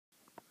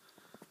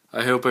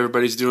I hope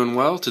everybody's doing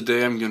well.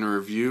 Today I'm going to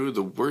review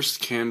the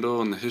worst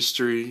candle in the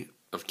history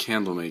of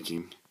candle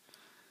making.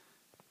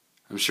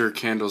 I'm sure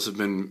candles have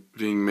been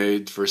being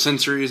made for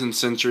centuries and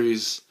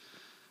centuries,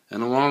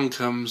 and along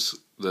comes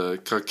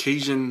the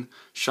Caucasian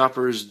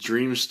shopper's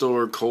dream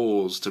store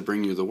Kohl's to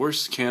bring you the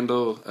worst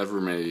candle ever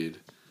made.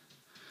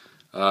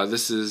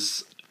 This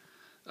is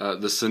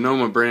the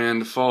Sonoma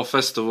brand Fall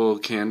Festival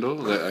candle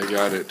that I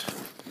got at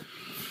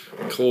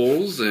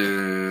Kohl's,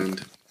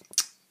 and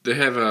they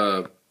have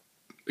a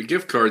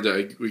gift card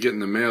that we get in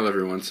the mail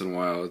every once in a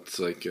while. It's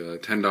like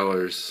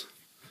 $10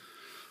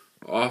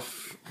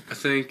 off, I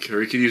think,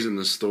 or you could use it in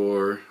the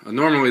store.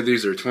 Normally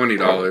these are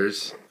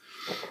 $20,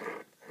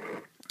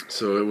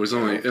 so it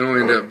only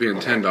ended up being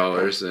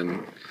 $10,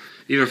 and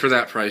even for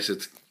that price,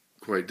 it's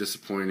quite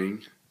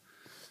disappointing.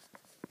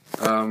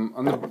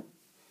 On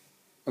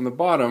the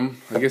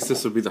bottom, I guess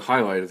this would be the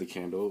highlight of the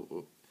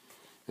candle,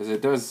 as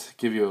it does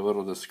give you a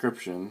little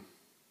description.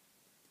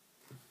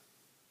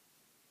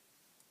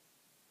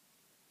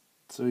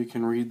 So you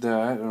can read that.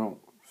 I don't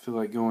feel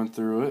like going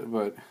through it,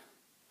 but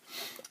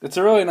it's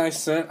a really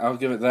nice scent. I'll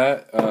give it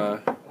that.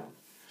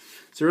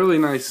 It's a really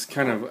nice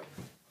kind of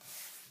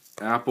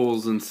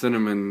apples and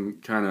cinnamon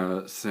kind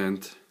of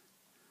scent.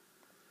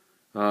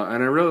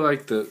 And I really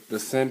like the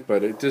scent,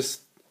 but you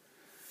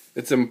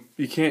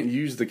can't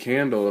use the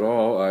candle at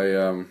all.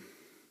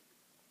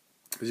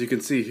 As you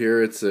can see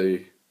here, it's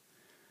a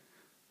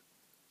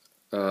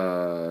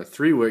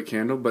 3-wick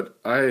candle, but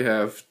I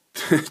have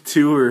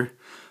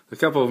a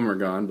couple of them are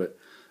gone, but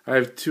I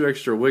have 2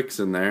 extra wicks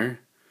in there.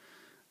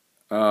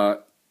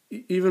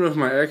 Even with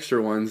my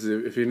extra ones,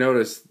 if you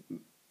notice,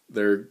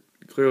 they're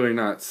clearly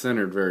not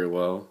centered very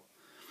well.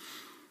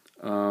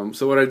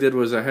 So what I did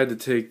was I had to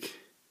take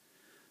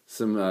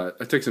I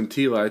took some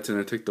tea lights and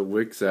I took the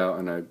wicks out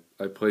and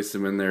I placed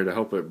them in there to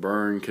help it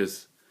burn,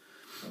 because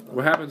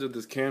what happens with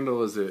this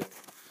candle is it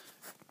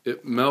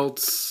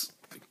melts,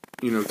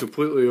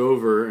 completely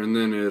over, and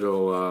then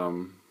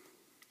it'll,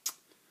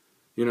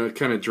 it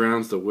kind of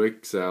drowns the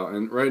wicks out.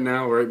 And right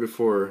now, right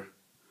before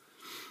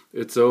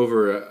it's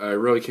over, I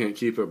really can't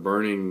keep it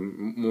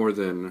burning more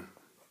than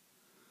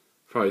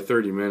probably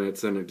 30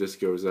 minutes, then it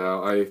just goes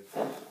out.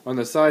 On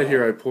the side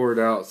here, I poured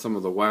out some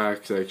of the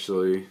wax,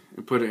 actually,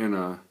 and put it in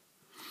a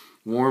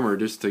warmer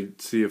just to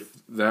see if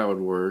that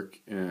would work,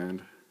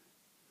 and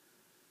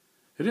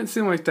it didn't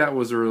seem like that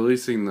was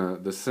releasing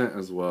the scent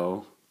as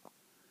well,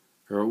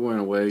 or it went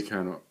away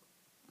kind of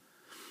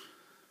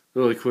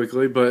really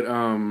quickly. But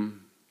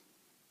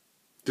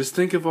just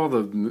think of all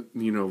the,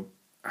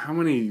 how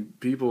many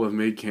people have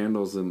made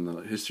candles in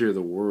the history of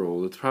the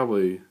world. It's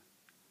probably,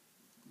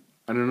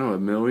 I don't know,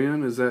 1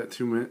 million? Is that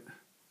too many?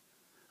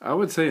 I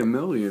would say 1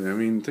 million. I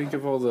mean, think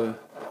of all the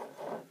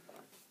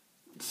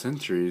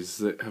centuries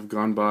that have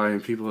gone by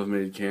and people have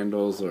made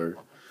candles, or,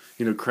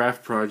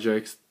 craft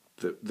projects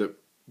that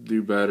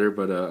do better.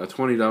 But a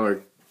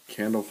 $20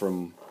 candle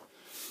from,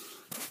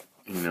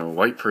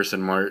 White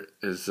Person Mart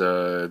is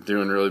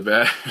doing really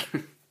bad.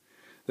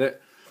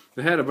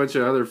 They had a bunch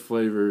of other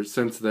flavors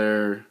since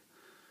there,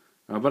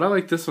 but I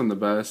like this one the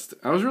best.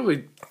 I'm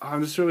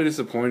just really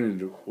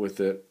disappointed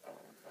with it,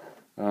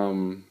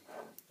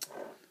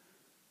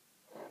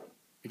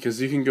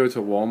 because you can go to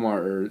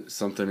Walmart or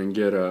something and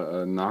get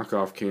a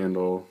knockoff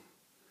candle,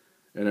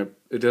 and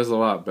it does a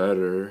lot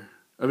better.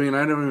 I mean,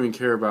 I don't even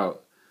care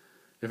about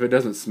if it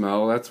doesn't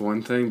smell. That's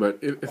one thing, but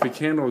if a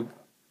candle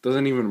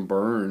doesn't even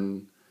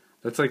burn,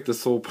 that's like the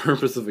sole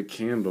purpose of a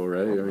candle,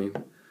 right? I mean,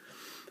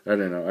 I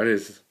don't know.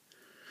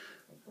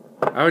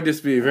 I would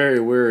just be very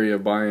wary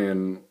of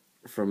buying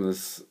from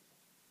this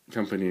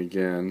company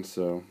again.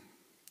 So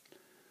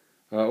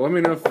let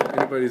me know if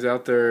anybody's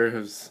out there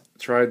has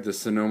tried the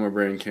Sonoma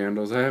brand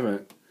candles. I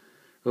haven't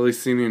really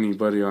seen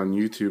anybody on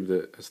YouTube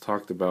that has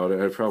talked about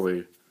it.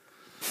 Probably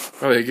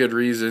a good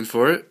reason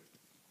for it.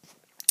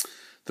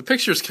 The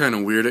picture's kind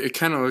of weird. It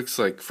kind of looks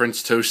like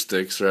French toast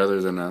sticks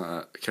rather than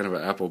a kind of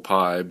an apple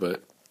pie,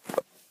 but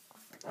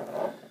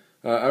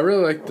I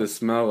really like the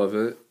smell of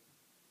it.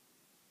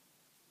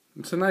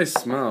 It's a nice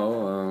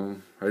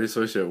smell. I just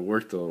wish it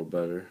worked a little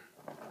better.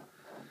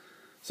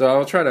 So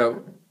I'll try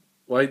to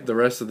light the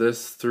rest of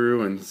this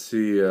through and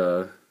see.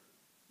 I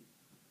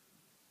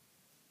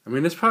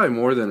mean, there's probably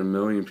more than 1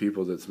 million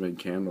people that's made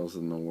candles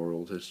in the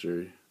world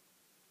history.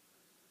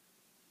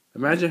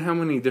 Imagine how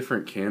many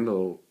different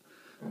candle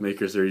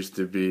makers there used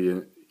to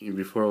be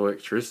before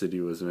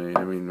electricity was made.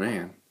 I mean,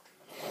 man,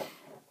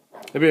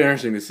 it'd be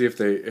interesting to see if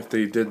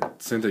they did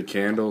scented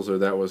candles, or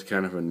that was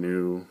kind of a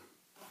new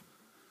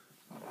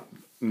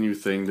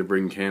thing to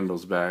bring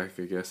candles back,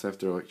 I guess,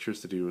 after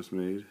electricity was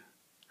made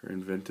or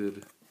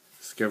invented,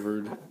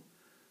 discovered.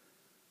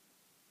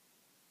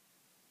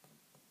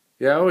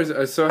 Yeah,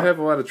 so I have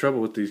a lot of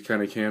trouble with these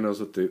kind of candles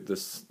with the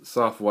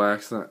soft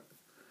wax not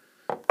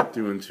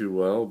doing too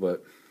well,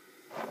 but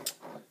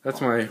that's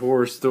my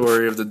horror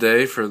story of the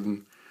day for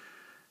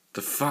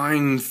the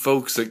fine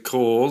folks at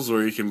Kohl's,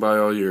 where you can buy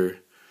all your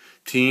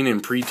teen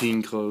and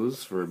preteen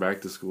clothes for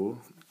back to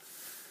school.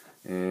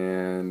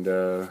 And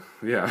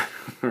yeah,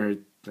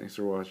 alright, thanks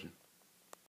for watching.